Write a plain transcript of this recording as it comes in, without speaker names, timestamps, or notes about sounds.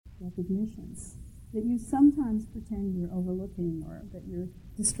recognitions that you sometimes pretend you're overlooking or that you're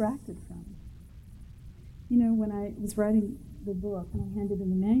distracted from. You know, when I was writing the book and I handed in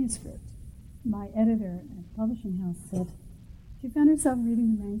the manuscript, my editor at the publishing house said, she found herself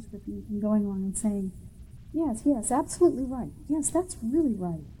reading the manuscript and going along and saying, yes, absolutely right. Yes, that's really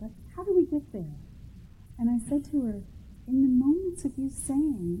right. But how do we get there? And I said to her, in the moments of you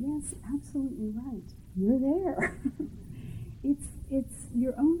saying, yes, absolutely right, you're there. It's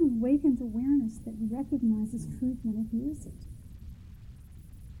your own awakened awareness that recognizes truth when it hears it.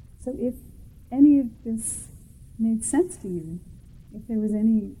 So if any of this made sense to you, if there was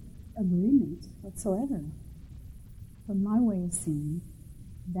any agreement whatsoever, from my way of seeing,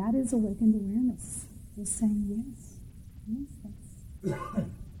 that is awakened awareness. Just saying yes,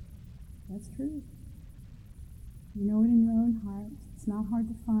 that's true. You know it in your own heart. It's not hard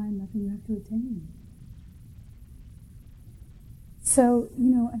to find, nothing you have to attain. So, you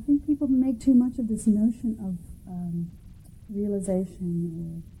know, I think people make too much of this notion of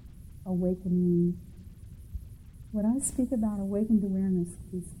realization or awakening. What I speak about awakened awareness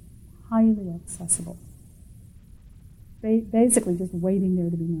is highly accessible. Basically just waiting there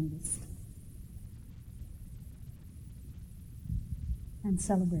to be noticed. And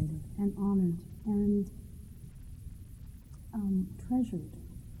celebrated, and honored, and treasured.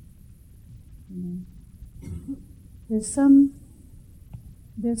 You know, there's some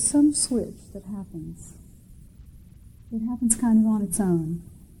switch that happens. It happens kind of on its own,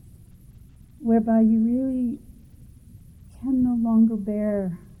 whereby you really can no longer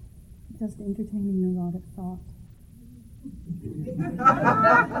bear just entertaining neurotic thought.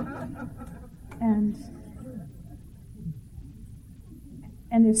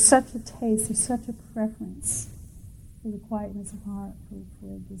 And there's such a taste, there's such a preference for the quietness of heart,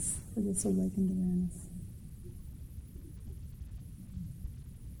 for this awakened awareness.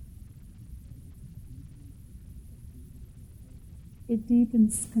 It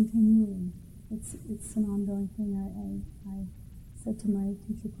deepens continually. It's an ongoing thing. I said to my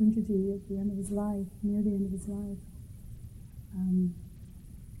teacher Punjaji at the end of his life, near the end of his life, I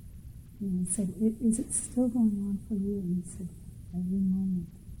said, is it still going on for you? And he said, every moment,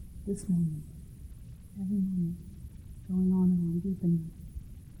 this moment, every moment, going on and on, deepening.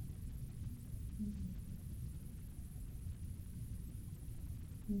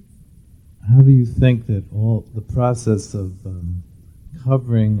 How do you think that all the process of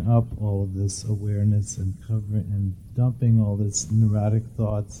covering up all of this awareness and covering and dumping all this neurotic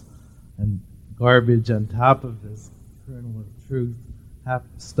thoughts and garbage on top of this kernel of truth have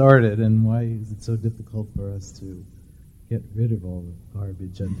started, and why is it so difficult for us to get rid of all the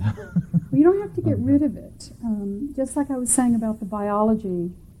garbage on top? Well, you don't have to get rid of it. Just like I was saying about the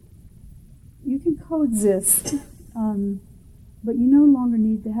biology, you can coexist, but you no longer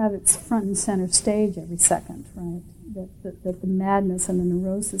need to have its front and center stage every second, right? That the madness and the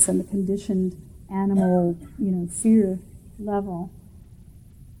neurosis and the conditioned animal, fear level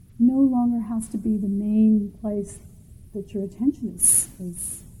no longer has to be the main place that your attention is.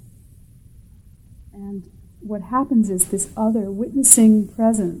 And what happens is this other witnessing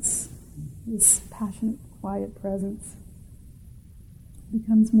presence, this passionate, quiet presence,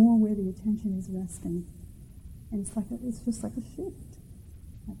 becomes more where the attention is resting. And it's just like a shift,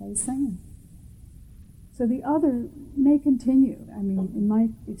 like I was saying. So the other may continue. I mean, in my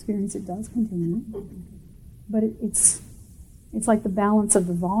experience, it does continue. But it's like the balance of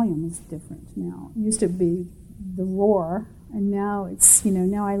the volume is different now. It used to be the roar, and now it's,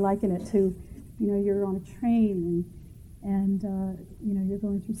 now I liken it to, you're on a train and you're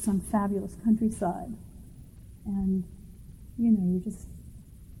going through some fabulous countryside. And, you're just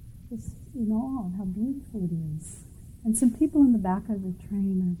in awe of how beautiful it is. And some people in the back of the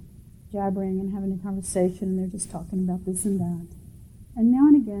train are jabbering and having a conversation, and they're just talking about this and that. And now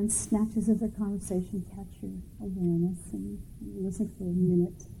and again, snatches of their conversation catch your awareness, and you listen for a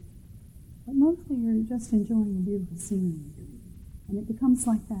minute. But mostly you're just enjoying the beautiful scenery. And it becomes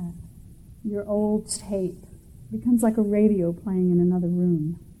like that. Your old tape becomes like a radio playing in another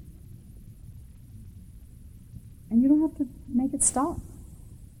room. And you don't have to make it stop.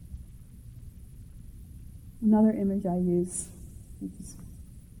 Another image I use, which is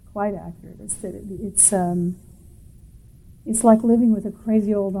quite accurate, is that it's like living with a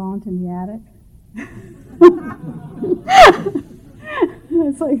crazy old aunt in the attic.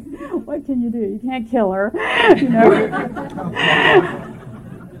 It's like, what can you do? You can't kill her,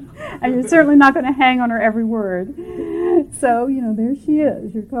 And you're certainly not going to hang on her every word. So, there she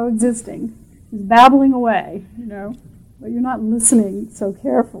is. You're coexisting. She's babbling away, but you're not listening so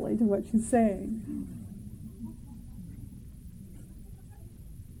carefully to what she's saying.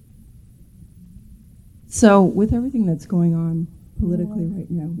 So, with everything that's going on politically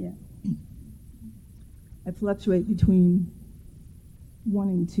right now, I fluctuate between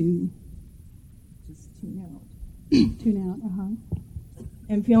wanting to just tune out,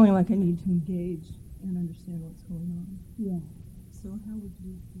 and feeling like I need to engage and understand what's going on. Yeah. So, how would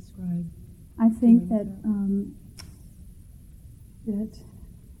you describe? I think that that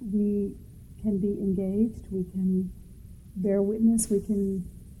we can be engaged, we can bear witness, we can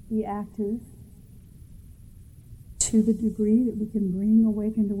be active to the degree that we can bring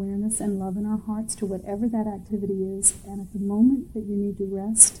awakened awareness and love in our hearts to whatever that activity is. And at the moment that you need to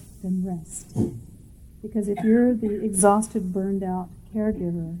rest, then rest. Because if you're the exhausted, burned out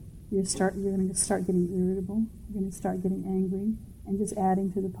caregiver, you're going to start getting irritable, you're going to start getting angry, and just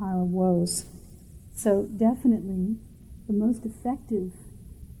adding to the pile of woes. So definitely the most effective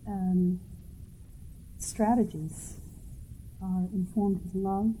strategies are informed with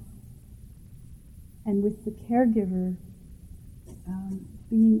love, and with the caregiver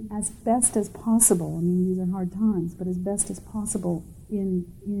being as best as possible. I mean, these are hard times, but as best as possible in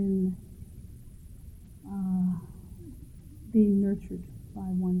being nurtured by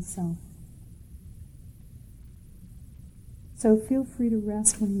oneself. So feel free to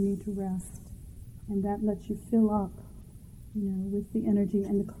rest when you need to rest, and that lets you fill up, with the energy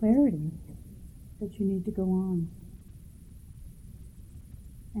and the clarity that you need to go on.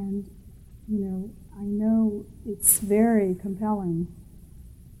 And, I know it's very compelling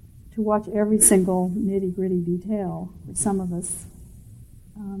to watch every single nitty-gritty detail for some of us,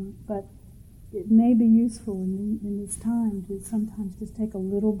 but it may be useful in this time to sometimes just take a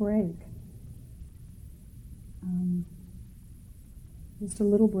little break. Just a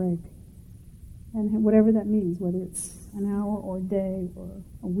little break. And whatever that means, whether it's an hour or a day or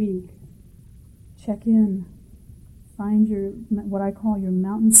a week, check in. Find what I call your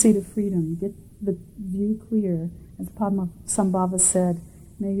mountain seat of freedom. Get the view clear. As Padmasambhava said,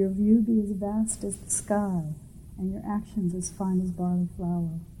 may your view be as vast as the sky and your actions as fine as barley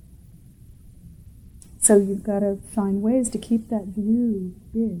flour. So you've got to find ways to keep that view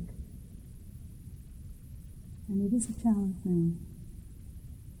big. And it is a challenge now.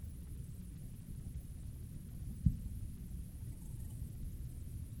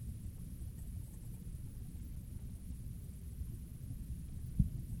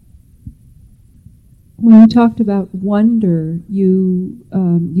 When you talked about wonder, you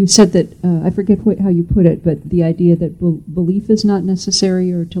said that, I forget how you put it, but the idea that belief is not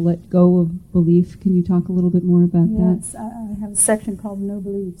necessary or to let go of belief. Can you talk a little bit more about that? Yes, I have a section called No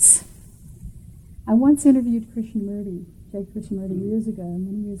Beliefs. I once interviewed Jay Krishnamurti, many years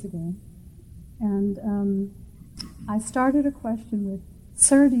ago, and I started a question with,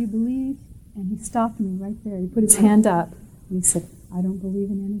 "Sir, do you believe?" And he stopped me right there. He put his hand up, and he said, "I don't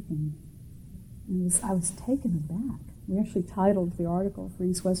believe in anything." I was taken aback. We actually titled the article for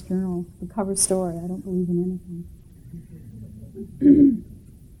East West Journal, the cover story, "I don't believe in anything."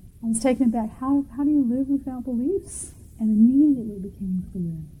 I was taken aback. How do you live without beliefs? And immediately it became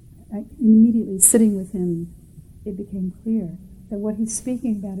clear. Immediately sitting with him, it became clear that what he's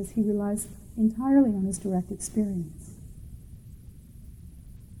speaking about is he relies entirely on his direct experience.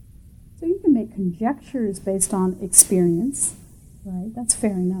 So you can make conjectures based on experience, right? That's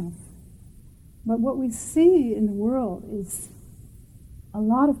fair enough. But what we see in the world is a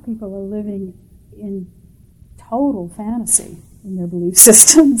lot of people are living in total fantasy in their belief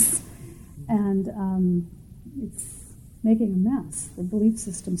systems. And it's making a mess. The belief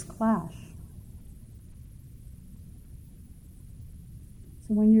systems clash.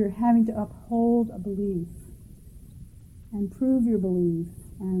 So when you're having to uphold a belief and prove your belief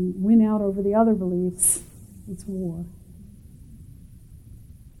and win out over the other beliefs, it's war.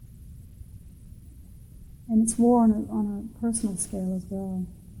 And it's war on a personal scale as well.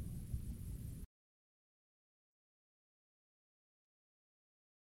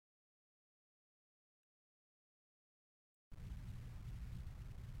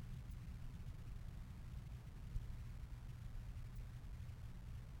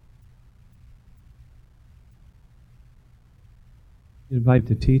 You invite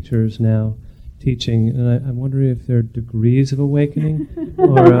the teachers now teaching, and I'm wondering if there are degrees of awakening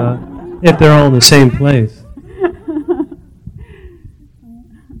or if they're all in the same place.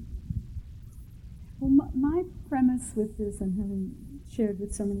 Well, my premise with this, and having shared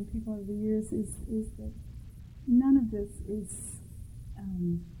with so many people over the years, is that none of this is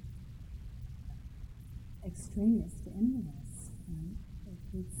extraneous to any of us. Right?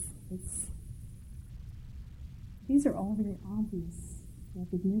 These are all very obvious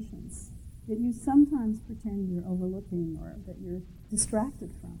recognitions that you sometimes pretend you're overlooking or that you're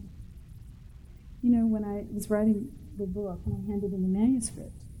distracted from. You know, when I was writing the book and I handed in the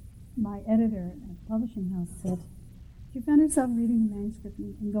manuscript, my editor at the publishing house said, she found herself reading the manuscript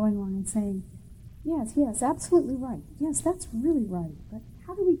and going along and saying, yes, absolutely right. Yes, that's really right. But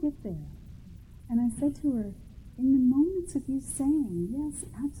how do we get there? And I said to her, in the moments of you saying, yes,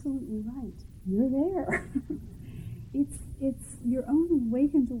 absolutely right, you're there. It's your own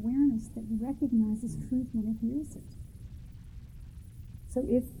awakened awareness that recognizes truth when it hears it. So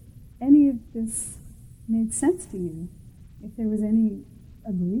if any of this made sense to you, if there was any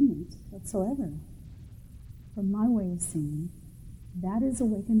agreement whatsoever, from my way of seeing, that is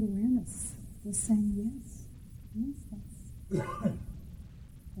awakened awareness. Just saying, yes,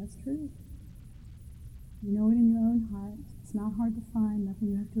 that's true. You know it in your own heart. It's not hard to find, nothing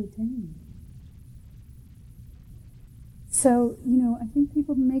you have to attain. So, you know, I think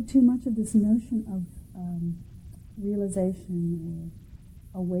people make too much of this notion of realization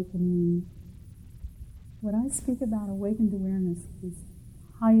or awakening. What I speak about awakened awareness is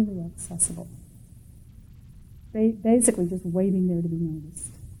highly accessible. Basically just waiting there to be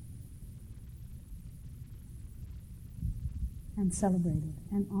noticed. And celebrated,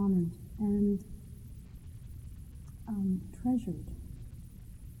 and honored, and treasured.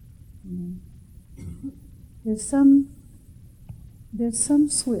 You know? There's some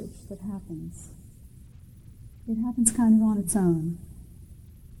switch that happens. It happens kind of on its own,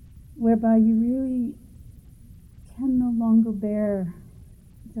 whereby you really can no longer bear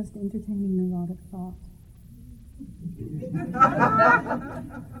just entertaining neurotic thought.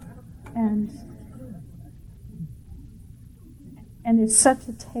 And there's such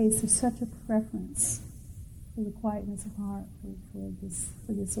a taste, there's such a preference for the quietness of heart, for this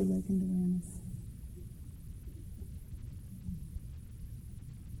awakened awareness.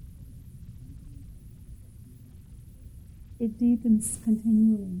 It deepens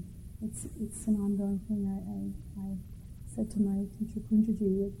continually. It's an ongoing thing. I said to my teacher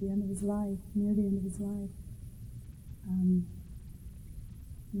Punjaji at the end of his life, near the end of his life,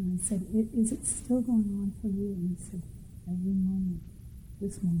 I said, is it still going on for you? And he said, every moment,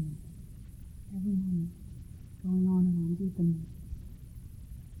 this moment, every moment, going on and on, deepening.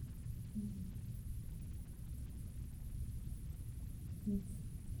 Yes.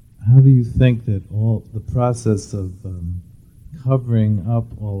 How do you think that all the process of covering up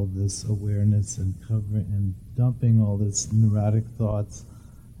all of this awareness and covering and dumping all this neurotic thoughts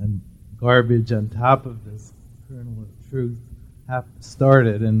and garbage on top of this kernel of truth have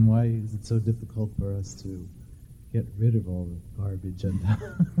started, and why is it so difficult for us to get rid of all the garbage on top?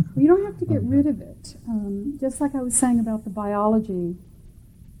 Well, you don't have to get rid of it. Just like I was saying about the biology,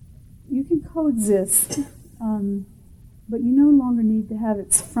 you can coexist, but you no longer need to have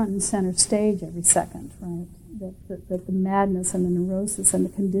its front and center stage every second, right? That the madness and the neurosis and the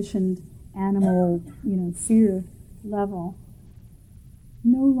conditioned animal, fear level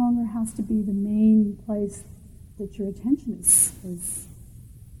no longer has to be the main place that your attention is.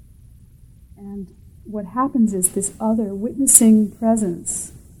 And what happens is this other witnessing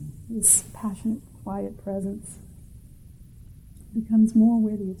presence, this passionate, quiet presence, becomes more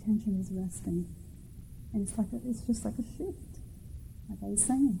where the attention is resting. And it's just like a shift, like I was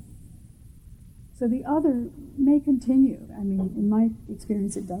saying. So the other may continue. I mean, in my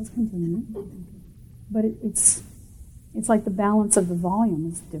experience, it does continue. But it's like the balance of the volume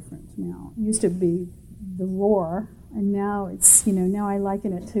is different now. It used to be the roar, and now it's, now I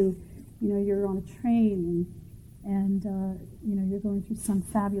liken it to, you're on a train and you're going through some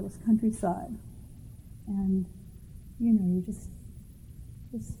fabulous countryside. And, you're just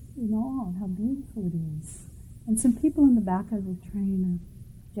in awe of how beautiful it is. And some people in the back of the train are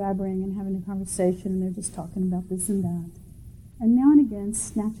jabbering and having a conversation, and they're just talking about this and that. And now and again,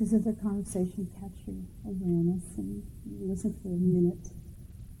 snatches of their conversation catch your awareness, and you listen for a minute.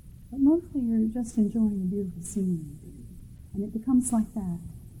 But mostly you're just enjoying the beautiful scenery. And it becomes like that.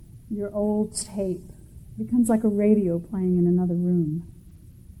 Your old tape becomes like a radio playing in another room.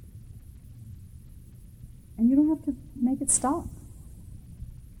 And you don't have to make it stop.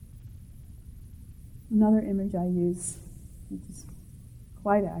 Another image I use, which is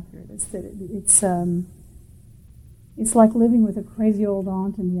quite accurate, is that it's like living with a crazy old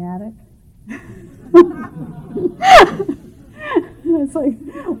aunt in the attic. It's like,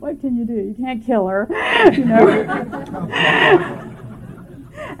 what can you do? You can't kill her,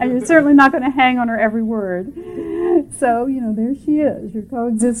 and you're certainly not going to hang on her every word. So, there she is. You're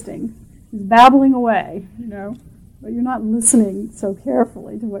coexisting. She's babbling away, but you're not listening so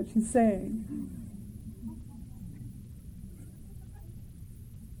carefully to what she's saying.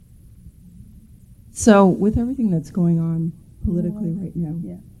 So, with everything that's going on politically right now,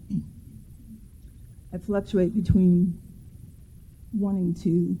 I fluctuate between wanting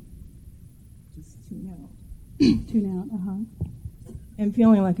to just tune out. Tune out, And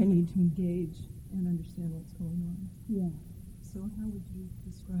feeling like I need to engage and understand what's going on. Yeah. So how would you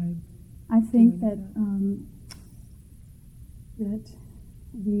describe? I think that doing that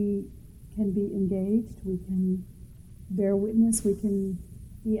we can be engaged, we can bear witness, we can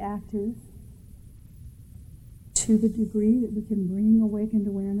be active to the degree that we can bring awakened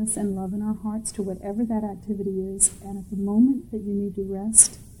awareness and love in our hearts to whatever that activity is. And at the moment that you need to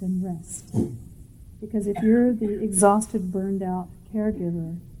rest, then rest. Because if you're the exhausted, burned out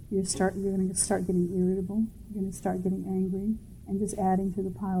caregiver, you're going to start getting irritable, you're going to start getting angry, and just adding to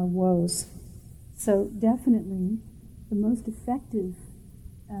the pile of woes. So definitely, the most effective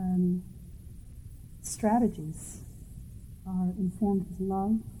strategies are informed with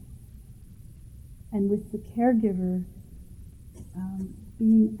love, and with the caregiver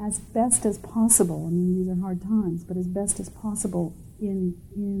being as best as possible. I mean, these are hard times, but as best as possible in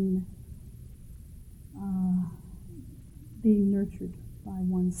being nurtured by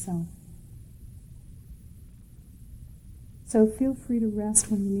oneself. So feel free to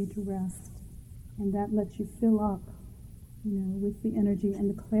rest when you need to rest, and that lets you fill up, with the energy and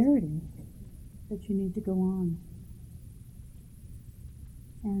the clarity that you need to go on.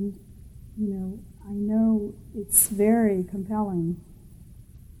 And, I know it's very compelling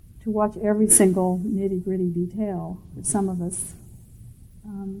to watch every single nitty-gritty detail for some of us,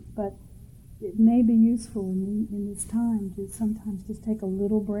 but it may be useful in this time to sometimes just take a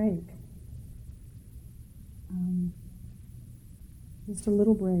little break. Just a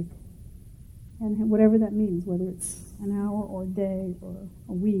little break. And whatever that means, whether it's an hour or a day or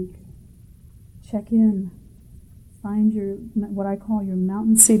a week, check in. Find what I call your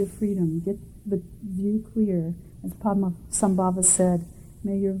mountain seat of freedom. Get the view clear. As Padmasambhava said,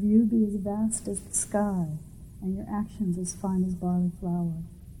 may your view be as vast as the sky and your actions as fine as barley flour.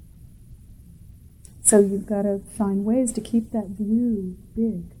 So you've got to find ways to keep that view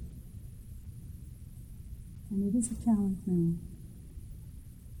big. And it is a challenge now.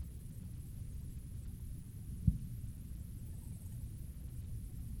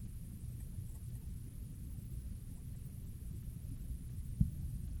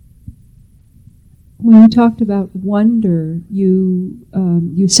 When you talked about wonder, you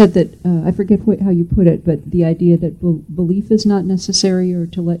said that, I forget how you put it, but the idea that belief is not necessary or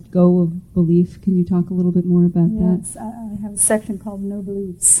to let go of belief. Can you talk a little bit more about that? Yes, I have a section called No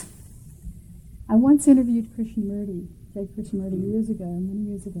Beliefs. I once interviewed Krishnamurti, J. Krishnamurti, many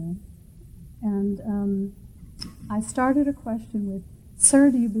years ago, and I started a question with,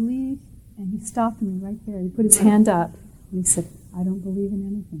 "Sir, do you believe?" And he stopped me right there. He put his hand up, and he said, "I don't believe in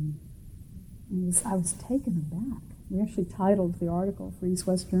anything." I was taken aback. We actually titled the article for East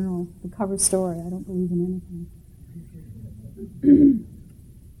West Journal, the cover story, "I don't believe in anything."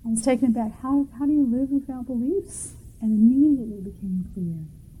 I was taken aback. How do you live without beliefs? And immediately became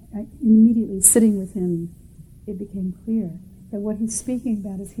clear. Immediately sitting with him, it became clear that what he's speaking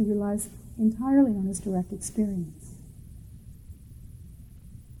about is he relies entirely on his direct experience.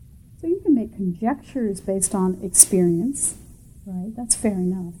 So you can make conjectures based on experience, right? That's fair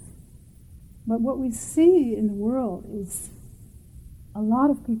enough. But what we see in the world is a lot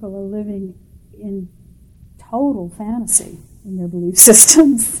of people are living in total fantasy in their belief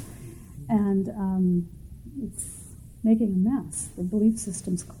systems. And it's making a mess. The belief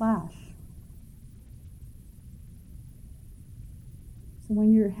systems clash. So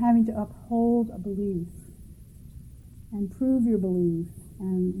when you're having to uphold a belief and prove your belief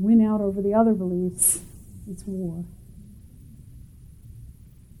and win out over the other beliefs, it's war.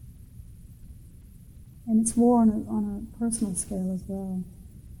 And it's war on a personal scale as well.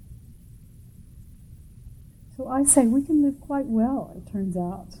 So I say we can live quite well, it turns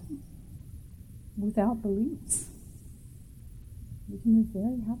out, without beliefs. We can live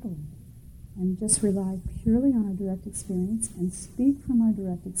very happily and just rely purely on our direct experience and speak from our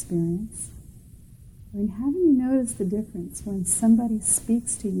direct experience. I mean, haven't you noticed the difference when somebody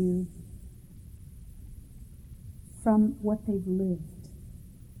speaks to you from what they've lived,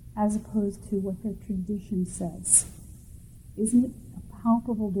 as opposed to what their tradition says? Isn't it a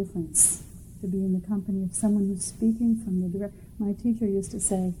palpable difference to be in the company of someone who's speaking from the direct? My teacher used to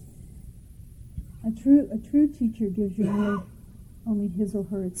say, a true teacher gives you only his or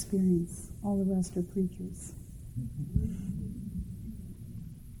her experience. All the rest are preachers.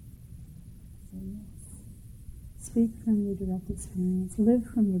 So yes, speak from your direct experience, live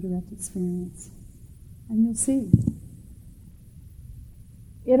from your direct experience, and you'll see.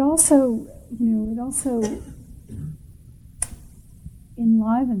 It also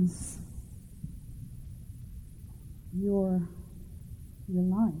enlivens your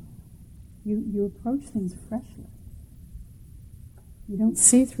life. You approach things freshly. You don't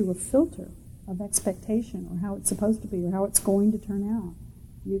see through a filter of expectation or how it's supposed to be or how it's going to turn out.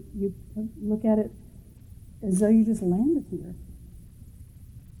 You look at it as though you just landed here.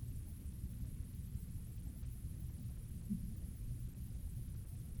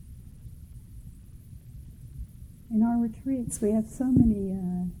 In our retreats, we have so many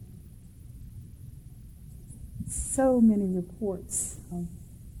reports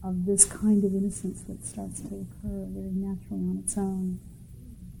of this kind of innocence that starts to occur very naturally on its own,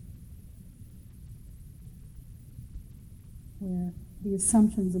 where the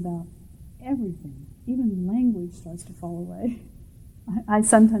assumptions about everything, even language, starts to fall away. I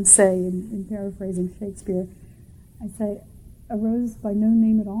sometimes say, in paraphrasing Shakespeare, I say, a rose by no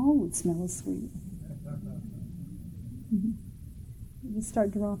name at all would smell as sweet. You just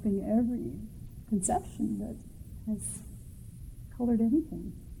start dropping every conception that has colored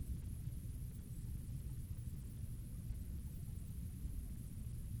anything.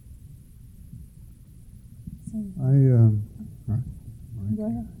 So, go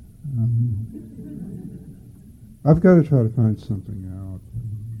ahead. I've got to try to find something out.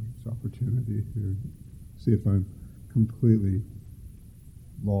 This opportunity here. See if I'm completely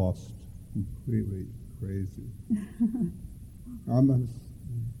lost, completely crazy.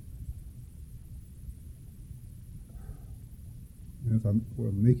 If I'm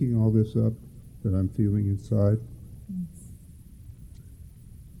making all this up that I'm feeling inside,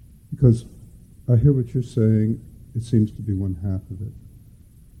 because I hear what you're saying, it seems to be one half of it,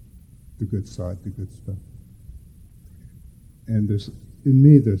 the good side, the good stuff. And there's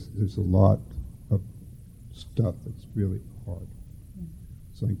a lot of stuff that's really hard.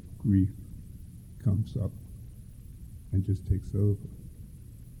 It's like grief comes up and just takes over.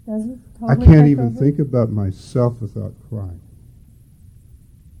 Does it totally I can't take even over? think about myself without crying.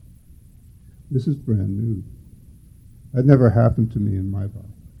 This is brand new. That never happened to me in my life.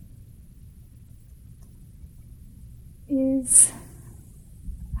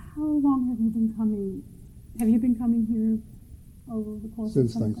 How long have you been coming? Have you been coming here over the course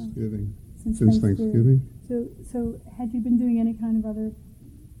Since of some time? Thanksgiving. Since Thanksgiving. So had you been doing any kind of other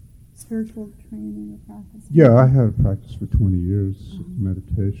spiritual training or practice? Yeah, I had a practice for 20 years,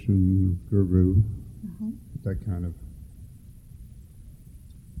 meditation, guru, that kind of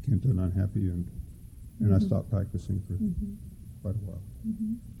came to an unhappy end. And I stopped practicing for quite a while.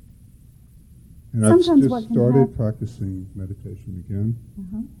 And Sometimes I've what just can started practicing meditation again.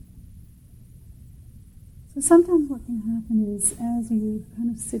 So sometimes what can happen is as you kind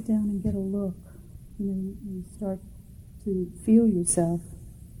of sit down and get a look, you start to feel yourself,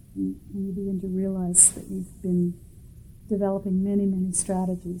 and you begin to realize that you've been developing many, many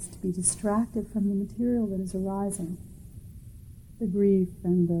strategies to be distracted from the material that is arising, the grief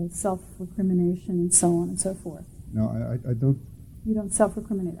and the self-recrimination and so on and so forth. No, I don't. You don't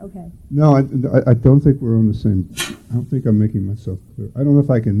self-recriminate, okay. No, I don't think we're on the same. I don't think I'm making myself clear. I don't know if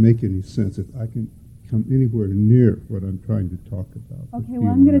I can make any sense, if I can come anywhere near what I'm trying to talk about. Okay,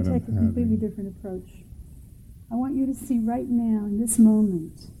 well, I'm going to take a completely different approach. I want you to see right now, in this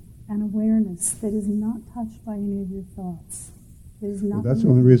moment, an awareness that is not touched by any of your thoughts. That is not. Well, that's the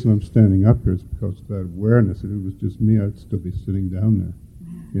only reason I'm standing up here is because of that awareness. If it was just me, I'd still be sitting down there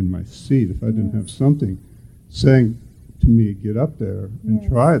in my seat. If I didn't have something saying to me, get up there and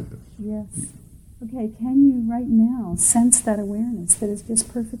try this. Yes. Okay, can you right now sense that awareness that is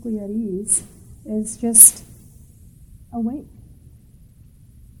just perfectly at ease, is just awake?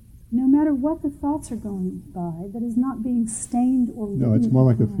 No matter what the thoughts are going by, that is not being stained or No, it's more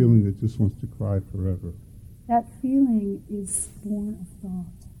like a feeling that just wants to cry forever. That feeling is born of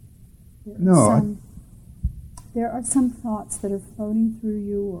thought. There are some thoughts that are floating through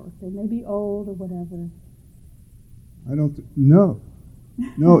you, or they may be old or whatever. No,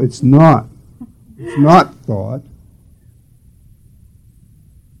 it's not. It's not thought.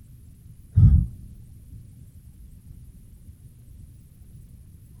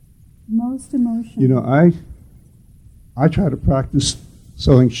 Most emotion. I try to practice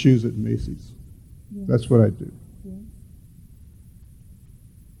selling shoes at Macy's. Yes. That's what I do. Yes.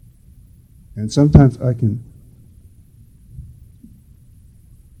 And sometimes I can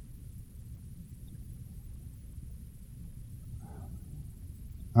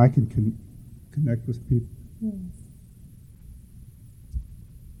connect with people. Yes.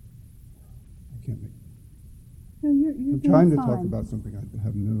 I can't make. No, you're I'm trying to fine. talk about something I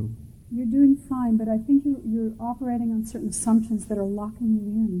have no. You're doing fine, but I think you're operating on certain assumptions that are locking you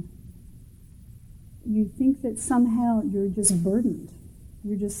in. You think that somehow you're just burdened.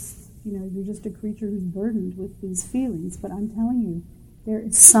 You're just you're just a creature who's burdened with these feelings. But I'm telling you, there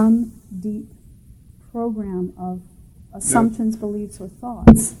is some deep program of assumptions, beliefs, or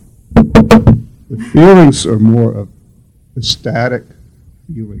thoughts. The feelings are more of ecstatic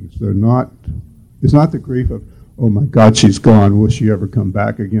feelings. It's not the grief of, oh my God, she's gone, will she ever come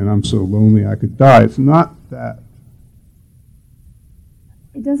back again? I'm so lonely I could die. It's not that.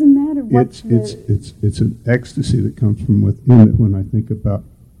 It doesn't matter what it's an ecstasy that comes from within it when I think about.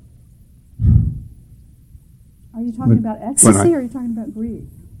 Are you talking about ecstasy or are you talking about grief?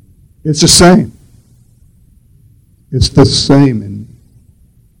 It's the same. It's the same. And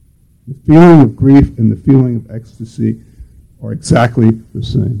the feeling of grief and the feeling of ecstasy are exactly the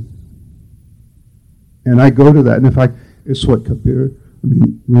same. And I go to that, and it's what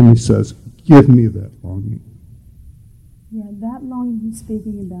Rumi says, give me that longing. Yeah, that longing he's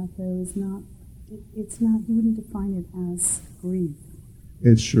speaking about, though, is not, it's not, you wouldn't define it as grief.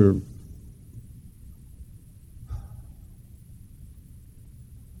 It's sure.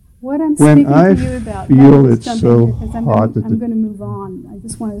 What I'm speaking to you about, feel it's so hot I'm going to move on. I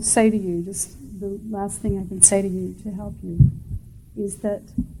just want to say to you, just the last thing I can say to you to help you, is that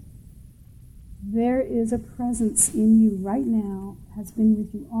there is a presence in you right now, has been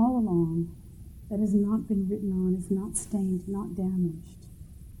with you all along, that has not been written on, is not stained, not damaged,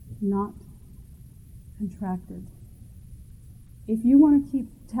 not contracted. If you want to keep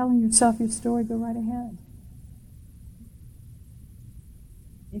telling yourself your story, go right ahead.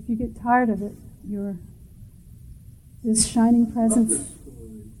 If you get tired of it, this shining presence,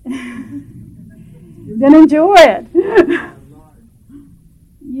 then enjoy it.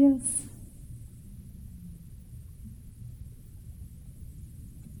 Yes.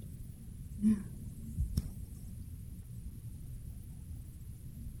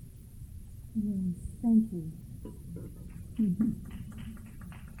 Yes, thank you. Mm-hmm.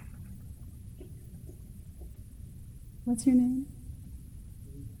 What's your name?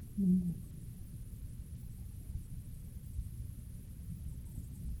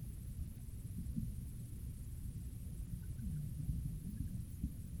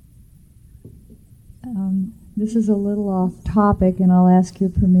 This is a little off topic, and I'll ask your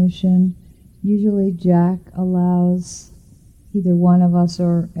permission. Usually Jack allows either one of us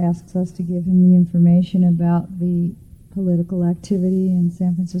or asks us to give him the information about the political activity in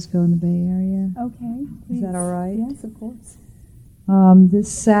San Francisco and the Bay Area. Okay. Please. Is that all right? Yes, of course.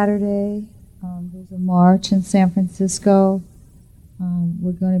 This Saturday, there's a march in San Francisco.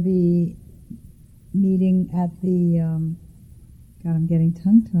 We're going to be meeting at the, God, I'm getting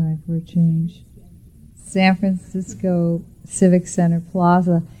tongue-tied for a change, San Francisco Civic Center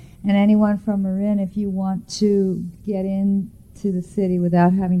Plaza. And anyone from Marin, if you want to get into the city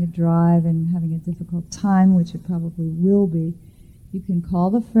without having to drive and having a difficult time, which it probably will be, you can call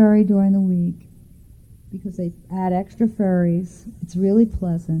the ferry during the week, because they add extra ferries. It's really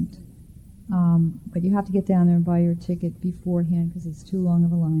pleasant. But you have to get down there and buy your ticket beforehand because it's too long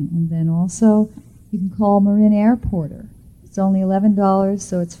of a line. And then also, you can call Marin Airporter. It's only $11,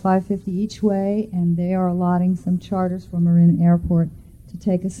 so it's $5.50 each way, and they are allotting some charters for Marin Airport to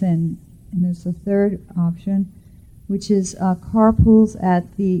take us in. And there's a third option, which is carpools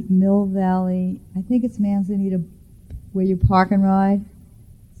at the Mill Valley. I think it's Manzanita, where you park and ride.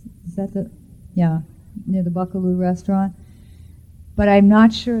 Is that the... Yeah, near the Buckaloo restaurant. But I'm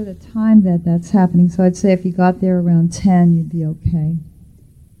not sure the time that's happening, so I'd say if you got there around 10, you'd be okay.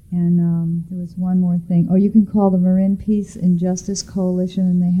 And there was one more thing. Oh, you can call the Marin Peace and Justice Coalition,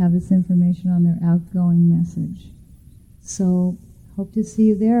 and they have this information on their outgoing message. So hope to see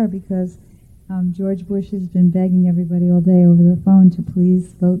you there, because George Bush has been begging everybody all day over the phone to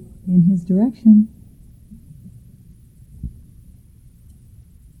please vote in his direction.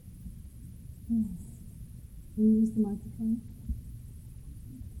 Yes. Can you use the microphone?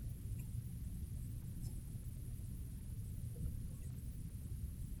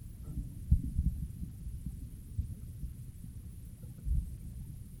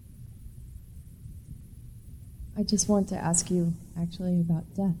 I just want to ask you, actually, about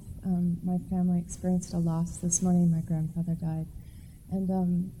death. My family experienced a loss this morning. My grandfather died,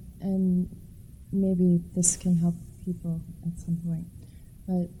 and maybe this can help people at some point.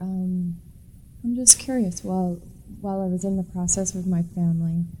 But I'm just curious. While I was in the process with my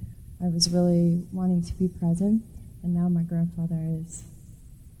family, I was really wanting to be present, and now my grandfather is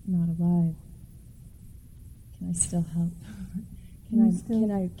not alive. Can I still help?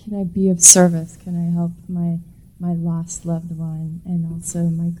 Can I be of service? Can I help my lost loved one and also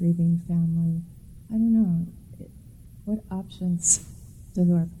my grieving family? I don't know. What options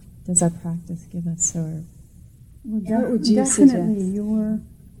does our practice give us, or Well, what would you definitely suggest? Your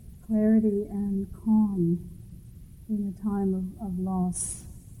clarity and calm in a time of loss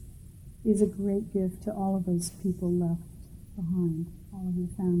is a great gift to all of those people left behind, all of your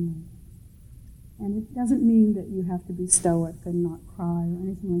family. And it doesn't mean that you have to be stoic and not cry or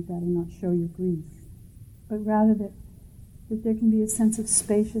anything like that and not show your grief, but rather that there can be a sense of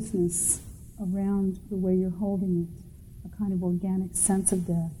spaciousness around the way you're holding it, a kind of organic sense of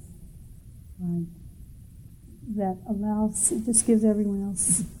death, right? That allows, it just gives everyone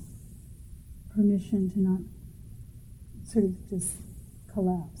else permission to not sort of just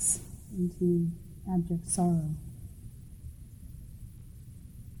collapse into abject sorrow,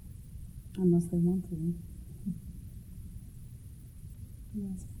 unless they want to.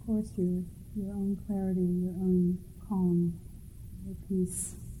 Yes, of course, your own clarity, your own calm, your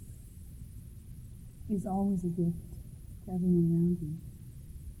peace is always a gift to everyone around you.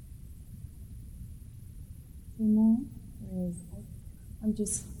 You know? There is. I'm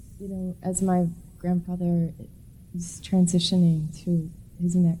just, as my grandfather is transitioning to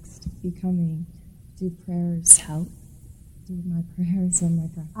his next becoming, do prayers help? Do my prayers and my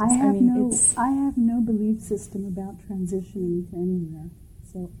practice? I have no belief system about transitioning to anywhere,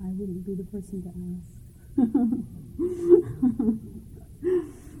 so I wouldn't be the person to ask.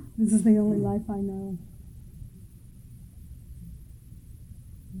 This is the only life I know.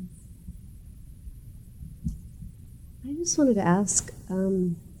 I just wanted to ask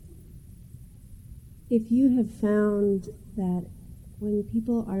if you have found that when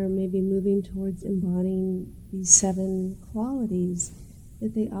people are maybe moving towards embodying these 7 qualities,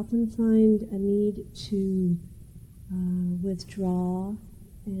 that they often find a need to withdraw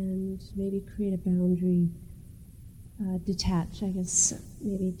and maybe create a boundary, detach, I guess,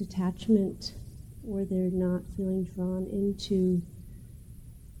 maybe detachment, or they're not feeling drawn into,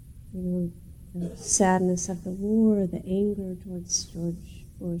 the sadness of the war, the anger towards George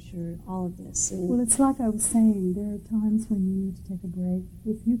Bush, or all of this. And well, it's like I was saying, there are times when you need to take a break,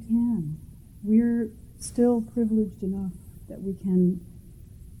 if you can. We're still privileged enough that we can,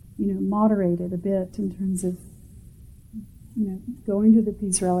 moderate it a bit in terms of, going to the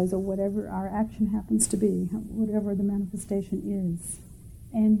peace rallies or whatever our action happens to be, whatever the manifestation is,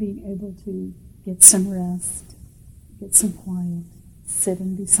 and being able to get some rest, get some quiet, sit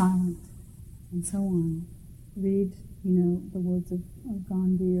and be silent, and so on. Read, the words of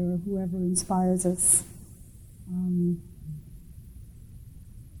Gandhi or whoever inspires us.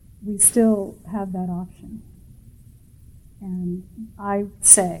 We still have that option. And I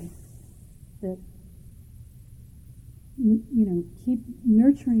say that, keep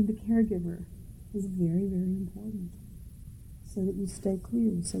nurturing the caregiver is very, very important, so that you stay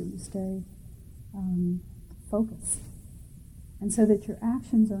clear, so that you stay focused, and so that your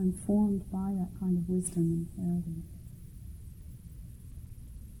actions are informed by that kind of wisdom and clarity.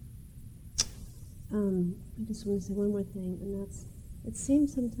 I just want to say one more thing, and that's, it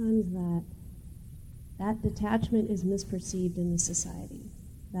seems sometimes that detachment is misperceived in the society.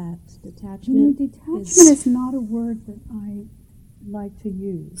 That detachment, detachment is not a word that I like to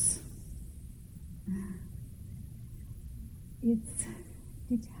use. It's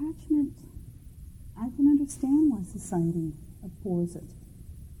detachment. I can understand why society abhors it,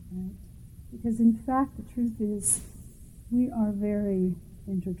 right? Because in fact, the truth is, we are very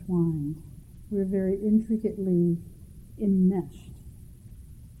intertwined. We're very intricately enmeshed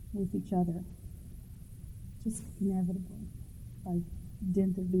with each other, just inevitably, by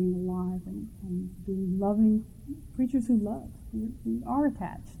dint of being alive and being loving creatures who love. We are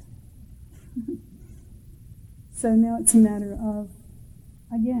attached. So now it's a matter of,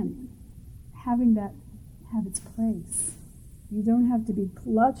 again, having that have its place. You don't have to be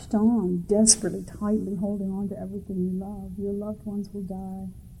clutched on, desperately, tightly holding on to everything you love. Your loved ones will die.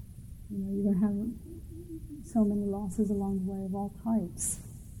 You're going to have so many losses along the way of all types.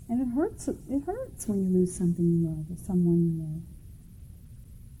 And it hurts when you lose something you love or someone you love.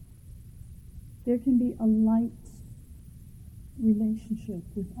 There can be a light relationship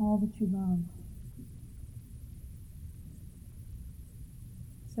with all that you love.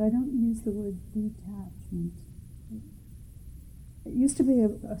 So I don't use the word detachment. It used to be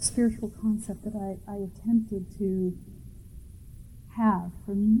a spiritual concept that I attempted to have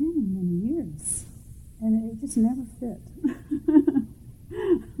for many, many years. And it just never fit.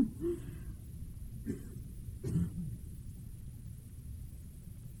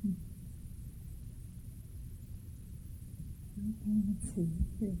 Okay, let's see.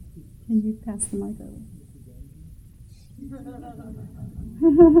 Here. Can you pass the mic over?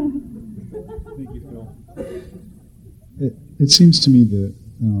 Thank you, Phil. It seems to me that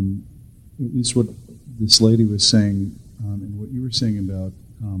at least what this lady was saying and what you were saying about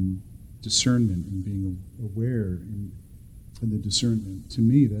discernment and being aware and the discernment. To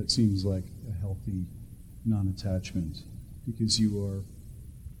me, that seems like a healthy non-attachment, because you are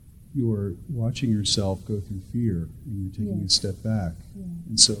watching yourself go through fear and you're taking a step back. Yeah.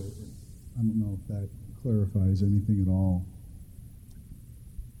 And so I don't know if that clarifies anything at all.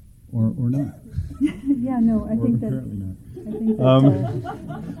 Or not. Yeah, no, I think that. Apparently not. I think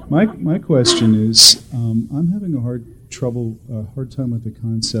that. My question is, I'm having a hard time with the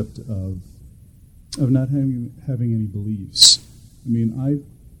concept of not having any beliefs. I mean,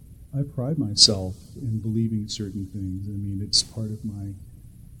 I pride myself in believing certain things. I mean, it's part of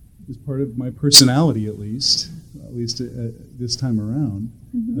my personality, at least this time around.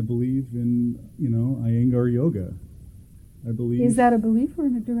 Mm-hmm. I believe in Iyengar yoga. I believe. Is that a belief or a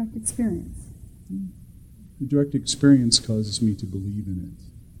direct experience? The direct experience causes me to believe in it.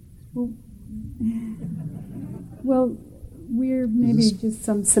 Well, we're maybe just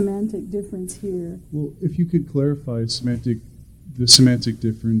some semantic difference here. Well, if you could clarify the semantic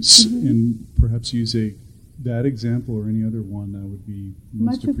difference, Mm-hmm. and perhaps use that example or any other one, that would be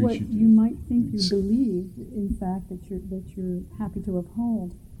most Much of what appreciative. you might think Thanks. you believe, in fact, that you're happy to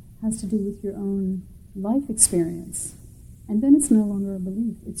uphold, has to do with your own life experience. And then it's no longer a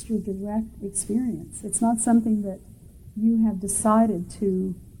belief. It's your direct experience. It's not something that you have decided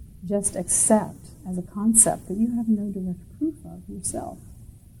to just accept as a concept that you have no direct proof of yourself.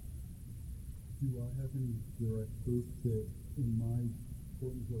 Do I have any direct proof that in my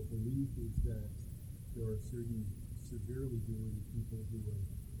quote-unquote belief is that there are certain severely doing people who have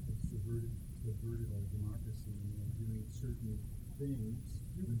subverted our democracy and are doing certain things?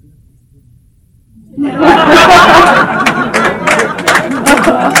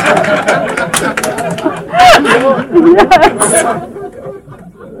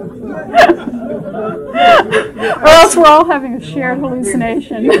 Or else we're all having a shared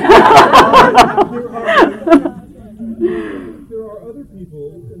hallucination. There are other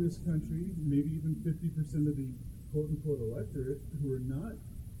people in this country, maybe even 50% of the quote-unquote electorate, who are not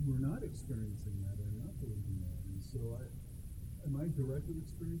experiencing that, or not believing that. And so, am I directly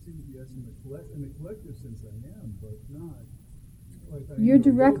experiencing it? Yes, in the collective sense, I am, but not. You're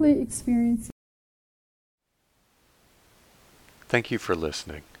directly experiencing. Thank you for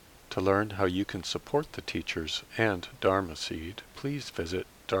listening. To learn how you can support the teachers and Dharma Seed, please visit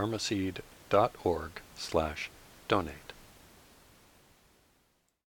dharmaseed.org/donate.